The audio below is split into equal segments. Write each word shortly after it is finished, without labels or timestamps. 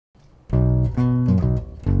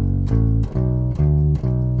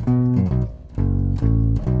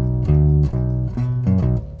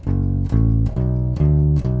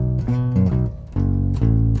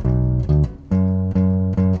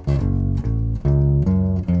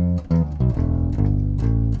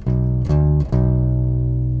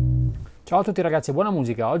Ciao a tutti ragazzi e buona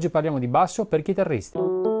musica, oggi parliamo di basso per chitarristi.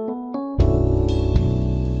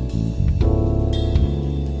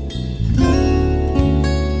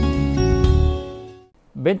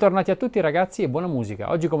 Bentornati a tutti ragazzi e buona musica.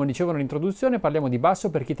 Oggi, come dicevo nell'introduzione, parliamo di basso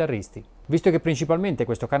per chitarristi. Visto che principalmente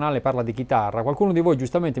questo canale parla di chitarra, qualcuno di voi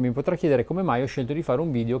giustamente mi potrà chiedere come mai ho scelto di fare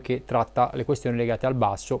un video che tratta le questioni legate al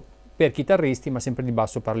basso per chitarristi, ma sempre di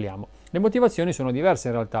basso parliamo. Le motivazioni sono diverse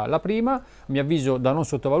in realtà. La prima, a mio avviso da non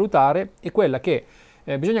sottovalutare, è quella che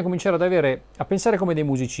bisogna cominciare a pensare come dei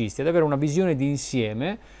musicisti, ad avere una visione di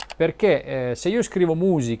insieme, perché se io scrivo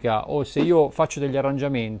musica o se io faccio degli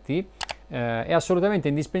arrangiamenti, è assolutamente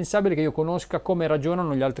indispensabile che io conosca come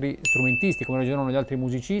ragionano gli altri strumentisti, come ragionano gli altri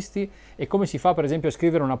musicisti e come si fa per esempio a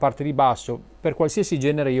scrivere una parte di basso per qualsiasi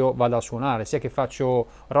genere io vada a suonare, sia che faccio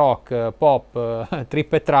rock, pop,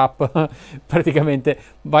 trip e trap, praticamente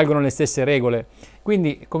valgono le stesse regole.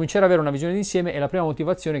 Quindi cominciare ad avere una visione d'insieme è la prima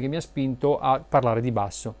motivazione che mi ha spinto a parlare di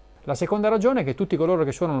basso. La seconda ragione è che tutti coloro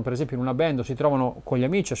che suonano per esempio in una band o si trovano con gli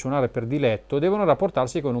amici a suonare per diletto devono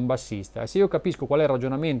rapportarsi con un bassista e se io capisco qual è il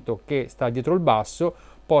ragionamento che sta dietro il basso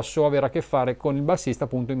posso avere a che fare con il bassista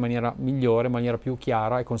appunto in maniera migliore, in maniera più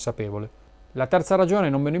chiara e consapevole. La terza ragione,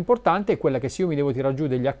 non meno importante, è quella che se io mi devo tirare giù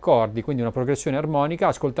degli accordi, quindi una progressione armonica,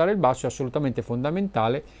 ascoltare il basso è assolutamente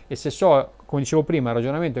fondamentale e se so, come dicevo prima, il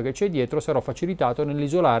ragionamento che c'è dietro, sarò facilitato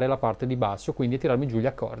nell'isolare la parte di basso, quindi tirarmi giù gli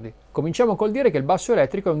accordi. Cominciamo col dire che il basso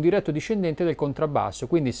elettrico è un diretto discendente del contrabbasso,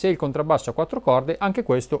 quindi se il contrabbasso ha 4 corde, anche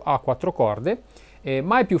questo ha 4 corde,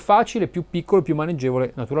 ma è più facile, più piccolo, più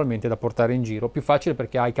maneggevole naturalmente da portare in giro, più facile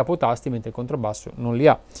perché ha i capotasti mentre il contrabbasso non li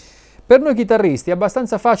ha. Per noi chitarristi è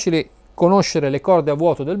abbastanza facile conoscere le corde a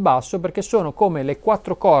vuoto del basso perché sono come le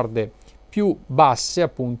 4 corde più basse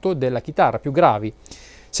appunto della chitarra, più gravi.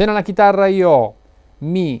 Se nella chitarra io ho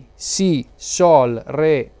mi, si, sol,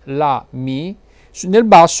 re, la, mi, nel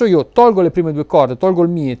basso io tolgo le prime 2 corde, tolgo il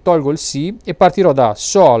mi e tolgo il si e partirò da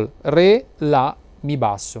sol, re, la, mi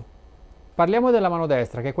basso. Parliamo della mano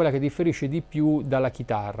destra, che è quella che differisce di più dalla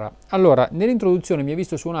chitarra. Allora, nell'introduzione mi hai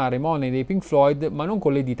visto suonare Money dei Pink Floyd, ma non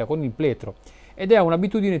con le dita, con il plettro. Ed è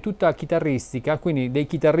un'abitudine tutta chitarristica, quindi dei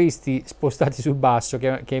chitarristi spostati sul basso,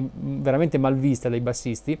 che è veramente mal vista dai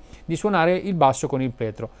bassisti, di suonare il basso con il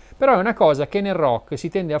plettro. Però è una cosa che nel rock si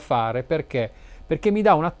tende a fare perché mi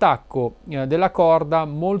dà un attacco della corda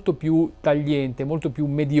molto più tagliente, molto più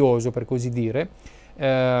medioso per così dire,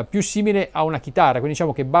 più simile a una chitarra, quindi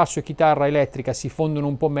diciamo che basso e chitarra elettrica si fondono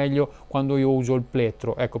un po' meglio quando io uso il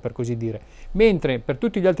plettro, ecco per così dire, mentre per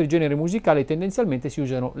tutti gli altri generi musicali tendenzialmente si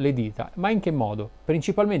usano le dita. Ma in che modo?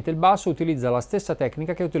 Principalmente il basso utilizza la stessa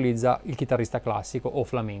tecnica che utilizza il chitarrista classico o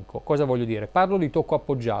flamenco. Cosa voglio dire? Parlo di tocco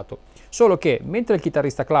appoggiato, solo che mentre il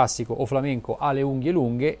chitarrista classico o flamenco ha le unghie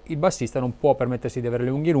lunghe, il bassista non può permettersi di avere le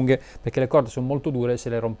unghie lunghe perché le corde sono molto dure e se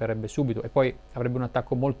le romperebbe subito e poi avrebbe un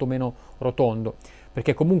attacco molto meno rotondo,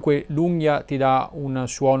 perché comunque l'unghia ti dà un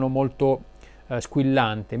suono molto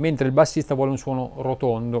squillante, mentre il bassista vuole un suono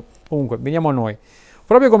rotondo. Comunque, veniamo a noi.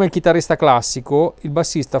 Proprio come il chitarrista classico, il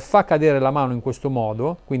bassista fa cadere la mano in questo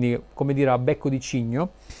modo, quindi come dire a becco di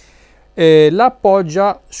cigno, la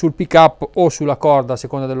appoggia sul pick up o sulla corda a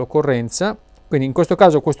seconda dell'occorrenza. Quindi in questo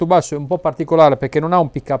caso questo basso è un po' particolare perché non ha un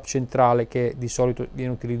pick up centrale che di solito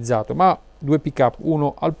viene utilizzato, ma 2 pick up,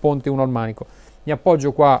 uno al ponte e uno al manico. Mi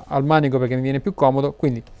appoggio qua al manico perché mi viene più comodo,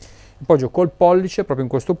 quindi mi appoggio col pollice proprio in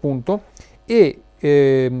questo punto e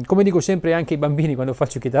come dico sempre anche ai bambini quando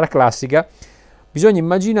faccio chitarra classica, bisogna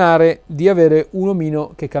immaginare di avere un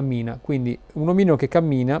omino che cammina, quindi un omino che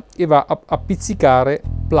cammina e va a pizzicare,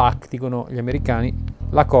 pluck dicono gli americani,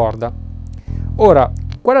 la corda. Ora,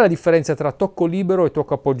 qual è la differenza tra tocco libero e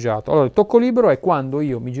tocco appoggiato? Allora, il tocco libero è quando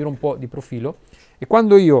io mi giro un po' di profilo e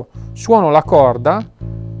quando io suono la corda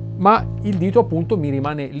ma il dito appunto mi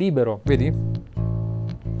rimane libero, vedi?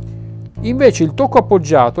 Invece il tocco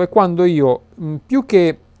appoggiato è quando io, più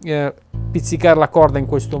che pizzicare la corda in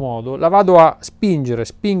questo modo, la vado a spingere,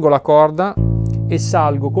 spingo la corda e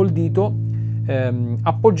salgo col dito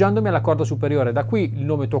appoggiandomi alla corda superiore, da qui il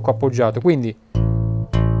nome tocco appoggiato. Quindi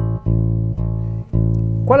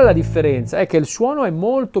qual è la differenza? È che il suono è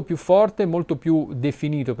molto più forte, molto più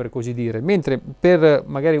definito per così dire, mentre per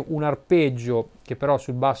magari un arpeggio, che però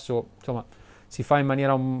sul basso insomma si fa in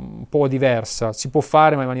maniera un po' diversa, si può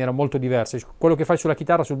fare ma in maniera molto diversa, quello che fai sulla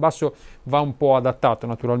chitarra sul basso va un po' adattato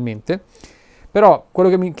naturalmente, però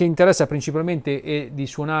quello che interessa principalmente è di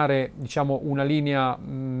suonare diciamo una linea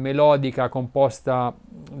melodica composta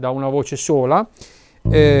da una voce sola,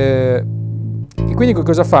 e quindi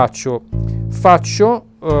cosa faccio? Faccio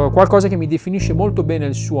qualcosa che mi definisce molto bene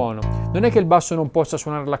il suono. Non è che il basso non possa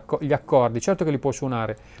suonare gli accordi, certo che li può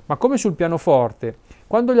suonare, ma come sul pianoforte,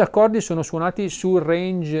 quando gli accordi sono suonati sul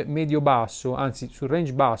range medio-basso, anzi sul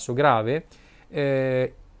range basso grave,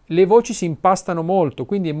 le voci si impastano molto,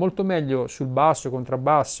 quindi è molto meglio sul basso,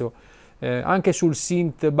 contrabbasso, anche sul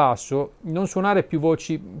synth basso, non suonare più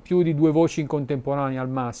di 2 voci in contemporanea al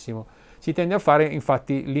massimo. Si tende a fare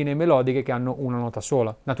infatti linee melodiche che hanno una nota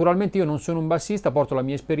sola. Naturalmente io non sono un bassista, porto la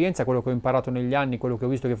mia esperienza, quello che ho imparato negli anni, quello che ho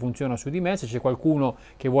visto che funziona su di me. Se c'è qualcuno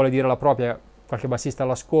che vuole dire la propria, qualche bassista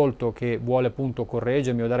all'ascolto che vuole appunto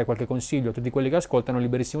correggermi o dare qualche consiglio a tutti quelli che ascoltano,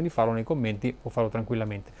 liberissimo di farlo nei commenti o farlo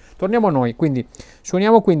tranquillamente. Torniamo a noi, quindi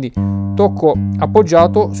suoniamo, quindi tocco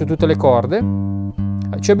appoggiato su tutte le corde.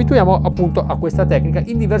 Ci abituiamo appunto a questa tecnica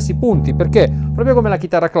in diversi punti, perché proprio come la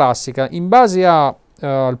chitarra classica, in base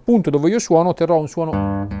al punto dove io suono otterrò un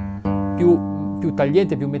suono più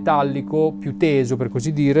tagliente, più metallico, più teso per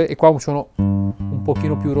così dire, e qua un suono un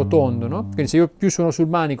pochino più rotondo, no? Quindi se io più suono sul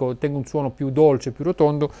manico ottengo un suono più dolce, più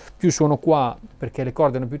rotondo, più suono qua perché le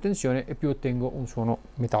corde hanno più tensione e più ottengo un suono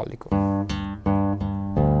metallico.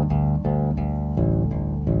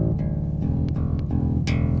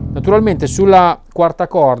 Naturalmente sulla quarta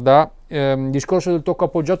corda il discorso del tocco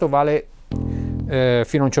appoggiato vale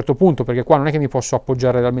fino a un certo punto, perché qua non è che mi posso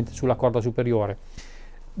appoggiare realmente sulla corda superiore,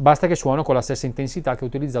 basta che suono con la stessa intensità che ho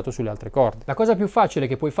utilizzato sulle altre corde. La cosa più facile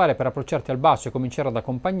che puoi fare per approcciarti al basso e cominciare ad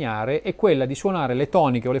accompagnare è quella di suonare le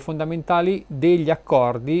toniche o le fondamentali degli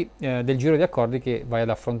accordi, del giro di accordi che vai ad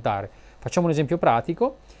affrontare. Facciamo un esempio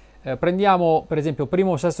pratico. Prendiamo per esempio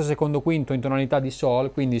primo, sesto, secondo, quinto in tonalità di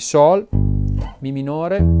Sol, quindi Sol, Mi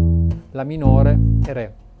minore, La minore e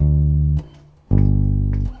Re.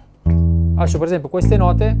 Adesso per esempio queste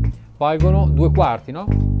note valgono 2 quarti, no?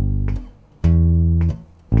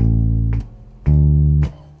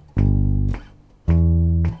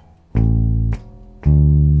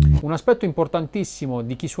 Un aspetto importantissimo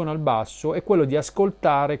di chi suona il basso è quello di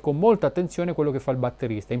ascoltare con molta attenzione quello che fa il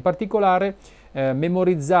batterista, in particolare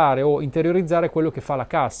memorizzare o interiorizzare quello che fa la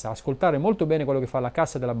cassa, ascoltare molto bene quello che fa la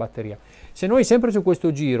cassa della batteria. Se noi sempre su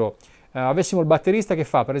questo giro avessimo il batterista che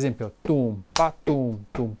fa per esempio tum pa tum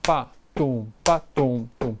pa tum pa tum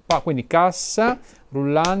pa, quindi cassa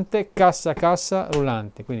rullante, cassa cassa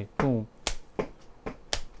rullante, quindi tum.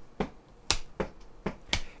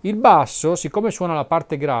 Il basso, siccome suona la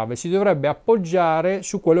parte grave, si dovrebbe appoggiare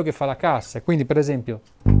su quello che fa la cassa, quindi per esempio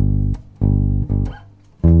tum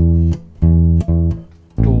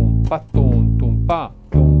pa tum pa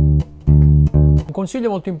tum. Un consiglio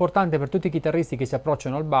molto importante per tutti i chitarristi che si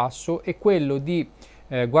approcciano al basso è quello di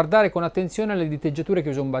guardare con attenzione le diteggiature che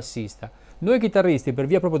usa un bassista. Noi chitarristi, per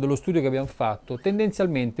via proprio dello studio che abbiamo fatto,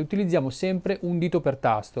 tendenzialmente utilizziamo sempre un dito per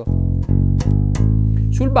tasto.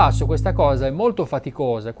 Sul basso questa cosa è molto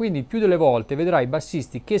faticosa, quindi il più delle volte vedrai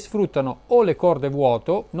bassisti che sfruttano o le corde a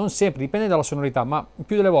vuoto, non sempre, dipende dalla sonorità, ma il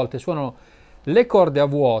più delle volte suonano le corde a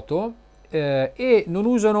vuoto e non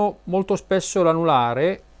usano molto spesso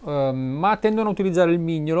l'anulare, ma tendono a utilizzare il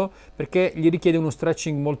mignolo perché gli richiede uno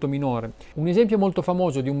stretching molto minore. Un esempio molto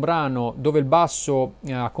famoso di un brano dove il basso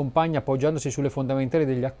accompagna appoggiandosi sulle fondamentali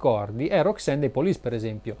degli accordi è Roxanne dei Police, per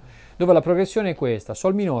esempio, dove la progressione è questa: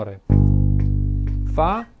 Sol minore,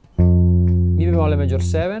 Fa, Mi bemolle major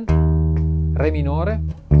 7, Re minore,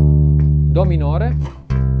 Do minore,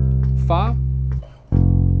 Fa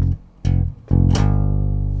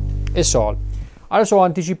e Sol. Adesso ho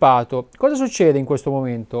anticipato. Cosa succede in questo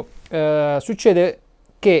momento? Succede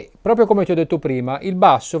che, proprio come ti ho detto prima, il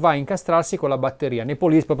basso va a incastrarsi con la batteria. Nei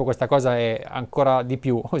Police proprio questa cosa è ancora di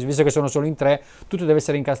più, visto che sono solo in 3, tutto deve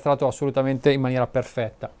essere incastrato assolutamente in maniera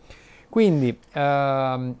perfetta. Quindi,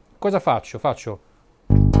 cosa faccio?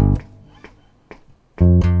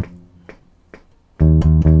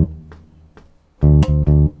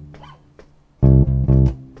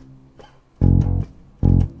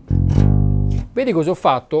 Vedi cosa ho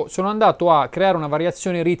fatto? Sono andato a creare una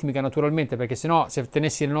variazione ritmica naturalmente, perché sennò se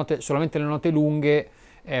tenessi le note, solamente le note lunghe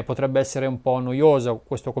potrebbe essere un po' noiosa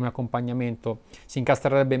questo come accompagnamento, si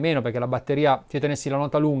incastrerebbe meno perché la batteria, se io tenessi la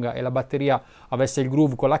nota lunga e la batteria avesse il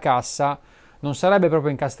groove con la cassa, non sarebbe proprio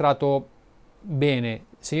incastrato bene.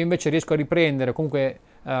 Se io invece riesco a riprendere, comunque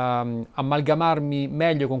amalgamarmi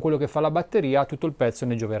meglio con quello che fa la batteria, tutto il pezzo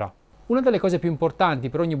ne gioverà. Una delle cose più importanti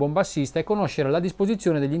per ogni buon bassista è conoscere la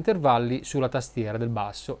disposizione degli intervalli sulla tastiera del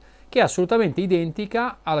basso, che è assolutamente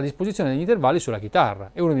identica alla disposizione degli intervalli sulla chitarra.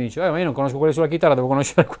 E uno mi dice, ma io non conosco quelle sulla chitarra, devo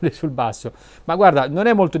conoscere quelle sul basso. Ma guarda, non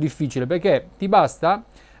è molto difficile, perché ti basta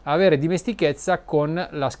avere dimestichezza con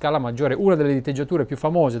la scala maggiore. Una delle diteggiature più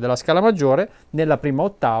famose della scala maggiore nella prima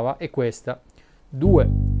ottava è questa. 2,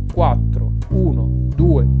 4, 1,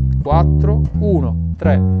 2, 4, 1,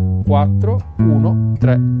 3, 4, 1,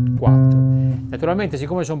 3, 4. Naturalmente,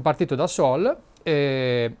 siccome sono partito da Sol,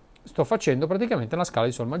 sto facendo praticamente una scala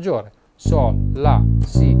di Sol maggiore. Sol, La,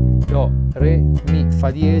 Si, Do, Re, Mi,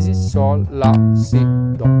 Fa diesis, Sol, La, Si,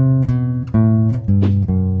 Do.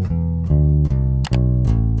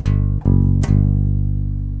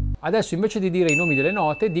 Adesso invece di dire i nomi delle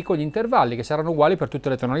note dico gli intervalli che saranno uguali per tutte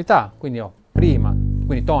le tonalità. Quindi ho prima,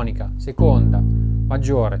 quindi tonica, seconda,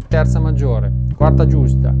 maggiore, terza maggiore, quarta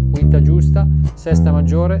giusta, quinta giusta, sesta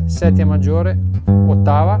maggiore, settima maggiore,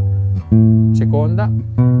 ottava, seconda,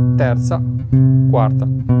 terza, quarta.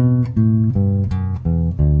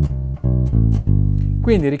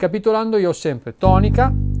 Quindi ricapitolando, io ho sempre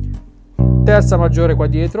tonica, terza maggiore qua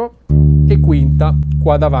dietro e quinta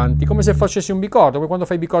qua davanti, come se facessi un bicordo, come quando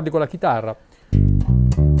fai i bicordi con la chitarra.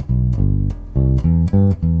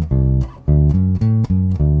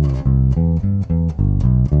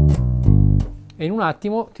 E in un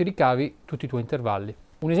attimo ti ricavi tutti i tuoi intervalli.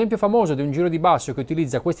 Un esempio famoso di un giro di basso che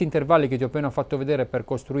utilizza questi intervalli che ti ho appena fatto vedere per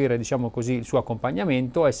costruire, diciamo così, il suo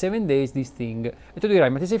accompagnamento è Seven Days di Sting. E tu dirai,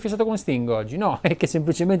 ma ti sei fissato con Sting oggi? No, è che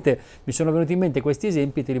semplicemente mi sono venuti in mente questi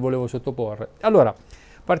esempi e te li volevo sottoporre. Allora,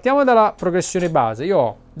 partiamo dalla progressione base. Io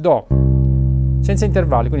ho Do, senza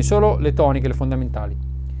intervalli, quindi solo le toniche, le fondamentali.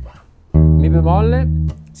 Mi bemolle,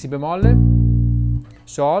 Si bemolle,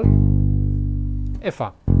 Sol e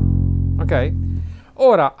Fa. Ok?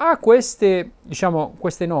 Ora, a queste, diciamo,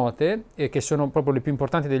 queste note, che sono proprio le più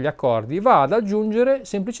importanti degli accordi, va ad aggiungere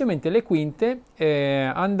semplicemente le quinte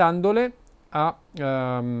andandole a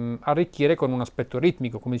arricchire con un aspetto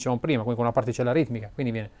ritmico, come dicevamo prima, con una particella ritmica.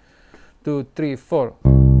 Quindi viene 2, 3, 4.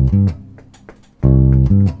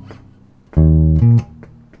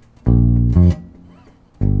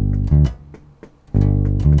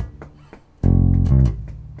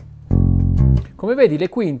 Come vedi, le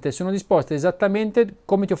quinte sono disposte esattamente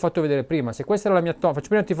come ti ho fatto vedere prima. Se questa era la mia tonica,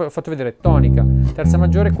 prima ti ho fatto vedere tonica, terza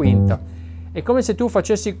maggiore, quinta. È come se tu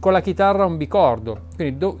facessi con la chitarra un bicordo.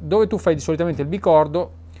 Quindi dove tu fai solitamente il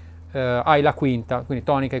bicordo hai la quinta, quindi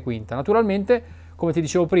tonica e quinta. Naturalmente, come ti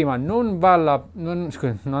dicevo prima, non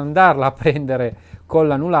andarla a prendere con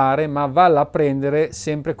l'anulare, ma valla a prendere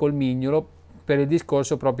sempre col mignolo, per il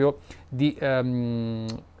discorso proprio di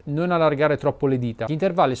non allargare troppo le dita. Gli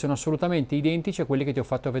intervalli sono assolutamente identici a quelli che ti ho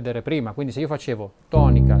fatto vedere prima, quindi se io facevo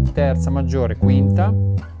tonica, terza maggiore, quinta,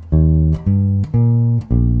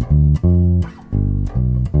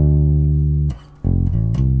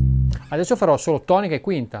 adesso farò solo tonica e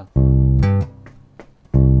quinta.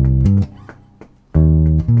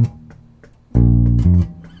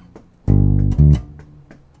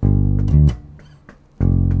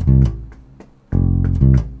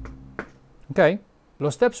 Ok? Lo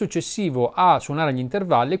step successivo a suonare gli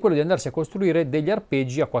intervalli è quello di andarsi a costruire degli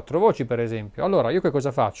arpeggi a quattro voci, per esempio. Allora, io che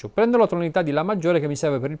cosa faccio? Prendo la tonalità di La maggiore che mi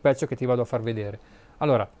serve per il pezzo che ti vado a far vedere.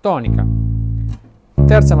 Allora, tonica,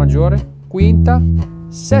 terza maggiore, quinta,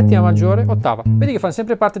 settima maggiore, ottava. Vedi che fanno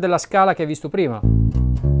sempre parte della scala che hai visto prima.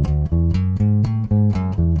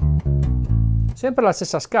 Sempre la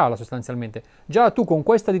stessa scala sostanzialmente. Già tu con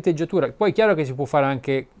questa diteggiatura, poi è chiaro che si può fare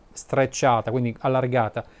anche strecciata, quindi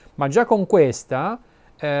allargata, ma già con questa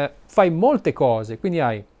fai molte cose, quindi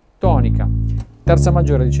hai tonica, terza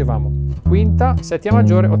maggiore dicevamo, quinta, settima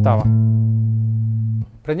maggiore, ottava.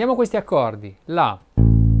 Prendiamo questi accordi, La,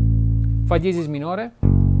 Fa diesis minore,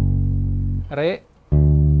 Re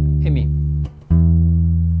e Mi.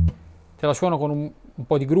 Te la suono con un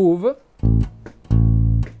po' di groove.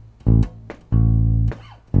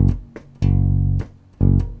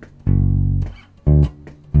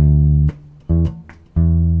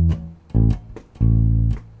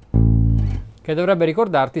 Che dovrebbe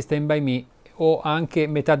ricordarti Stand By Me o anche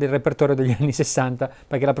metà del repertorio degli anni 60,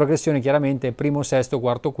 perché la progressione chiaramente è primo, sesto,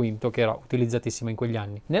 quarto, quinto, che era utilizzatissima in quegli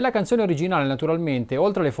anni. Nella canzone originale, naturalmente,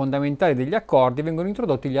 oltre alle fondamentali degli accordi, vengono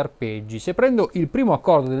introdotti gli arpeggi. Se prendo il primo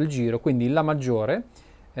accordo del giro, quindi il La maggiore,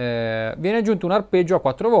 viene aggiunto un arpeggio a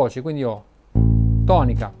quattro voci, quindi ho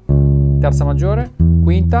tonica, terza maggiore,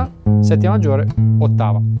 quinta, settima maggiore,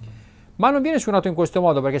 ottava. Ma non viene suonato in questo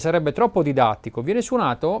modo perché sarebbe troppo didattico. Viene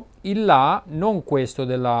suonato il La, non questo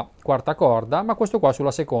della quarta corda, ma questo qua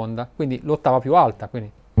sulla seconda, quindi l'ottava più alta.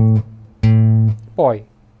 Quindi. Poi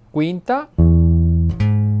quinta,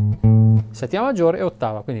 settima maggiore e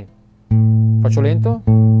ottava. Quindi faccio lento.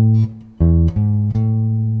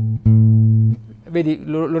 Vedi,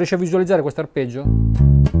 lo riesci a visualizzare questo arpeggio?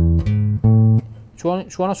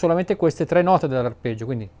 Suono solamente queste tre note dell'arpeggio,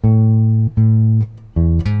 quindi.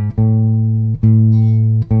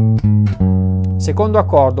 Secondo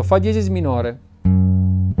accordo, Fa diesis minore,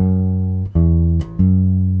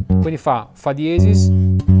 quindi fa diesis,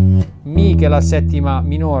 mi che è la settima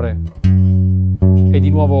minore e di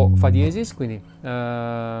nuovo fa diesis, quindi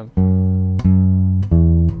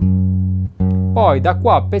poi da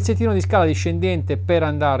qua pezzettino di scala discendente per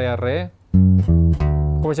andare al re,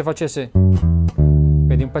 come se facesse,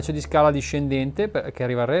 vedi, un pezzo di scala discendente che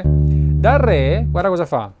arriva al re. Dal re, guarda cosa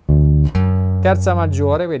fa, terza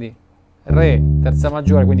maggiore, vedi, re, terza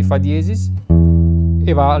maggiore, quindi fa diesis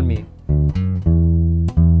e va al mi.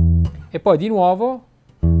 E poi di nuovo,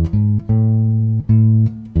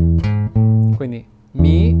 quindi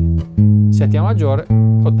mi, settima maggiore,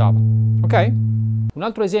 ottava. Ok? Un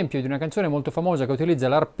altro esempio di una canzone molto famosa che utilizza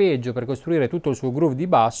l'arpeggio per costruire tutto il suo groove di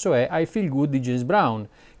basso è I Feel Good di James Brown,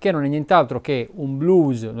 che non è nient'altro che un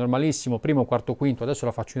blues normalissimo, primo, quarto, quinto. Adesso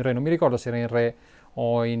la faccio in re, non mi ricordo se era in re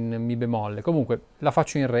o in mi bemolle, comunque la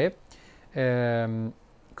faccio in re.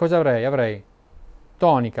 Cosa avrei? Avrei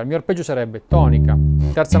tonica, il mio arpeggio sarebbe tonica,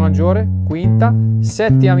 terza maggiore, quinta,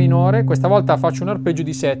 settima minore. Questa volta faccio un arpeggio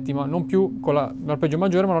di settima, non più con l'arpeggio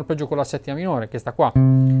maggiore ma un arpeggio con la settima minore, che sta qua,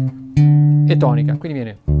 e tonica, quindi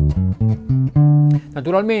viene.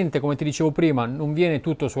 Naturalmente, come ti dicevo prima, non viene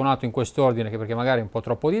tutto suonato in quest'ordine perché magari è un po'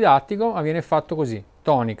 troppo didattico, ma viene fatto così: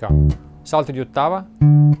 tonica, salto di ottava,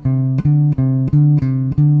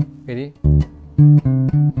 vedi?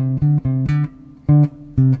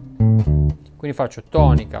 Quindi faccio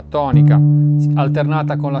tonica, tonica,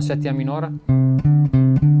 alternata con la settima minore.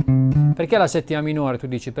 Perché la settima minore, tu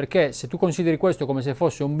dici? Perché se tu consideri questo come se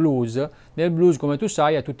fosse un blues, nel blues, come tu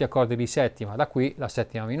sai, ha tutti accordi di settima, da qui la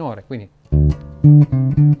settima minore, quindi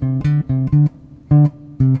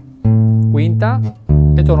quinta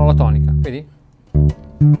e torno alla tonica, vedi?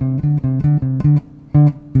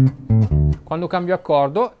 Quando cambio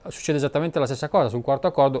accordo succede esattamente la stessa cosa. Sul quarto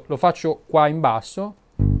accordo lo faccio qua in basso,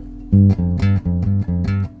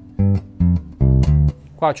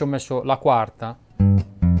 qua ci ho messo la quarta,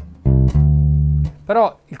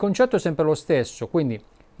 però il concetto è sempre lo stesso, quindi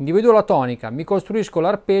individuo la tonica, mi costruisco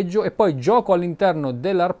l'arpeggio e poi gioco all'interno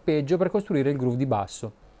dell'arpeggio per costruire il groove di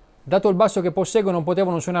basso. Dato il basso che posseggo non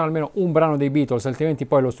potevo non suonare almeno un brano dei Beatles, altrimenti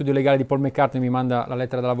poi lo studio legale di Paul McCartney mi manda la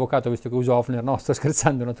lettera dall'avvocato visto che uso Hofner. No, sto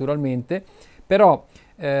scherzando naturalmente, però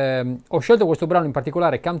ho scelto questo brano in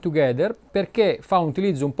particolare, Come Together, perché fa un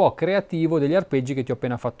utilizzo un po' creativo degli arpeggi che ti ho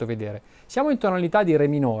appena fatto vedere. Siamo in tonalità di re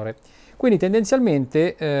minore, quindi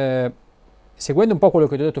tendenzialmente seguendo un po' quello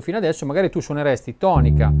che ti ho detto fino adesso, magari tu suoneresti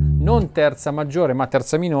tonica, non terza maggiore ma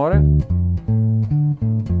terza minore.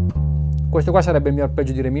 Questo qua sarebbe il mio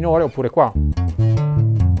arpeggio di re minore, oppure qua.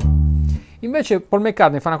 Invece Paul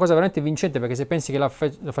McCartney fa una cosa veramente vincente, perché se pensi che lo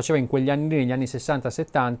faceva in quegli anni, negli anni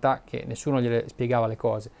 60-70, che nessuno gliele spiegava le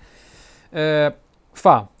cose,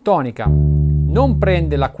 fa tonica, non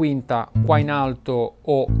prende la quinta qua in alto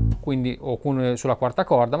o sulla quarta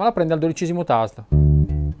corda, ma la prende al 12° tasto.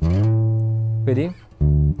 Vedi?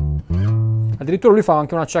 Addirittura lui fa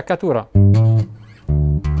anche una acciaccatura.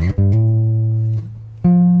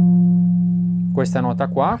 Questa nota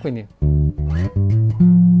qua, quindi.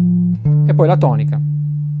 E poi la tonica.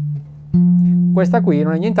 Questa qui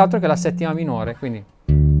non è nient'altro che la settima minore, quindi.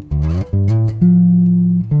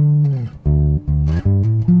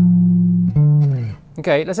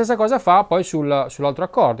 Ok, la stessa cosa fa poi sull'altro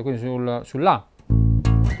accordo, quindi sull'A.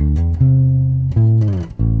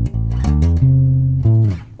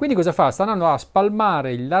 Quindi cosa fa? Sta andando a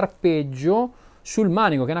spalmare l'arpeggio sul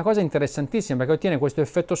manico, che è una cosa interessantissima perché ottiene questo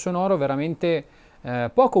effetto sonoro veramente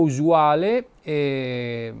poco usuale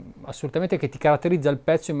e assolutamente che ti caratterizza il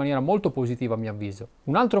pezzo in maniera molto positiva, a mio avviso.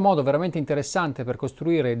 Un altro modo veramente interessante per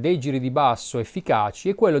costruire dei giri di basso efficaci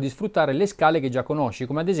è quello di sfruttare le scale che già conosci,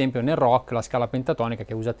 come ad esempio nel rock la scala pentatonica,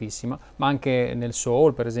 che è usatissima, ma anche nel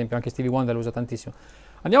soul, per esempio, anche Stevie Wonder la usa tantissimo.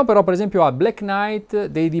 Andiamo però per esempio a Black Knight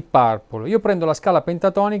dei Deep Purple. Io prendo la scala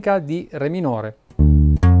pentatonica di re minore.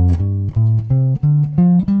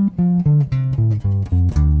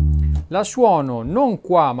 La suono non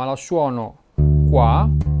qua, ma la suono qua,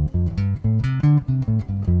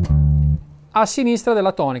 a sinistra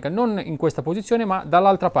della tonica, non in questa posizione, ma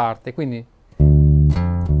dall'altra parte, quindi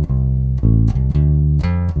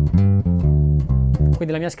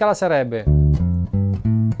la mia scala sarebbe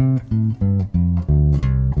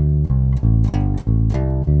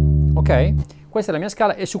ok? Questa è la mia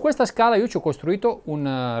scala e su questa scala io ci ho costruito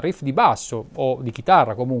un riff di basso o di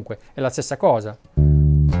chitarra, comunque è la stessa cosa.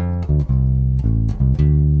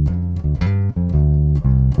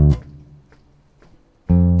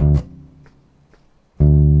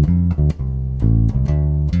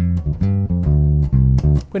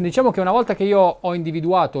 Quindi diciamo che una volta che io ho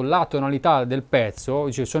individuato la tonalità del pezzo,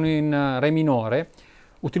 cioè sono in re minore,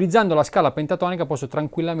 Utilizzando la scala pentatonica posso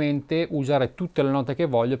tranquillamente usare tutte le note che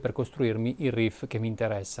voglio per costruirmi il riff che mi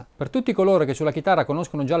interessa. Per tutti coloro che sulla chitarra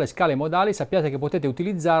conoscono già le scale modali, sappiate che potete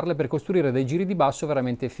utilizzarle per costruire dei giri di basso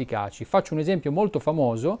veramente efficaci. Faccio un esempio molto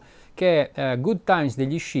famoso che è Good Times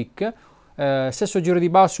degli Chic, stesso giro di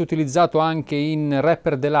basso utilizzato anche in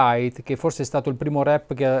Rapper Delight, che forse è stato il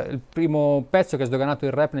primo pezzo che ha sdoganato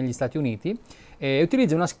il rap negli Stati Uniti, e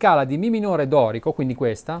utilizza una scala di Mi minore dorico, quindi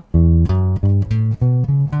questa,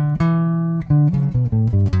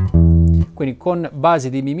 quindi con base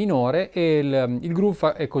di Mi minore, e il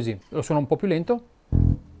groove è così. Lo suono un po' più lento.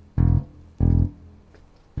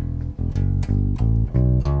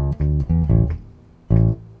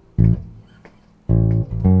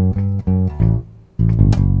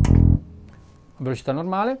 Velocità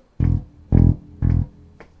normale.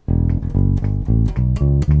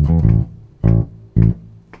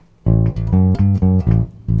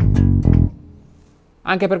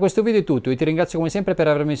 Anche per questo video è tutto, io ti ringrazio come sempre per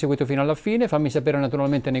avermi seguito fino alla fine, fammi sapere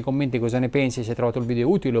naturalmente nei commenti cosa ne pensi e se hai trovato il video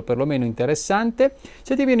utile o perlomeno interessante.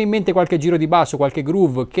 Se ti viene in mente qualche giro di basso, qualche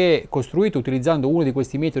groove che costruito utilizzando uno di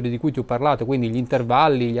questi metodi di cui ti ho parlato, quindi gli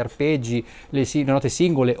intervalli, gli arpeggi, le note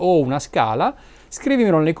singole o una scala,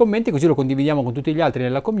 scrivimelo nei commenti così lo condividiamo con tutti gli altri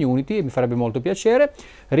nella community e mi farebbe molto piacere.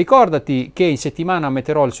 Ricordati che in settimana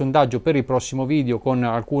metterò il sondaggio per il prossimo video con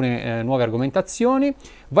alcune nuove argomentazioni.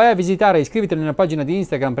 Vai a visitare e iscriviti nella pagina di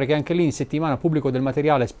Instagram perché anche lì in settimana pubblico del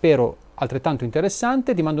materiale spero altrettanto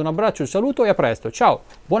interessante. Ti mando un abbraccio, un saluto e a presto. Ciao,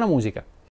 buona musica!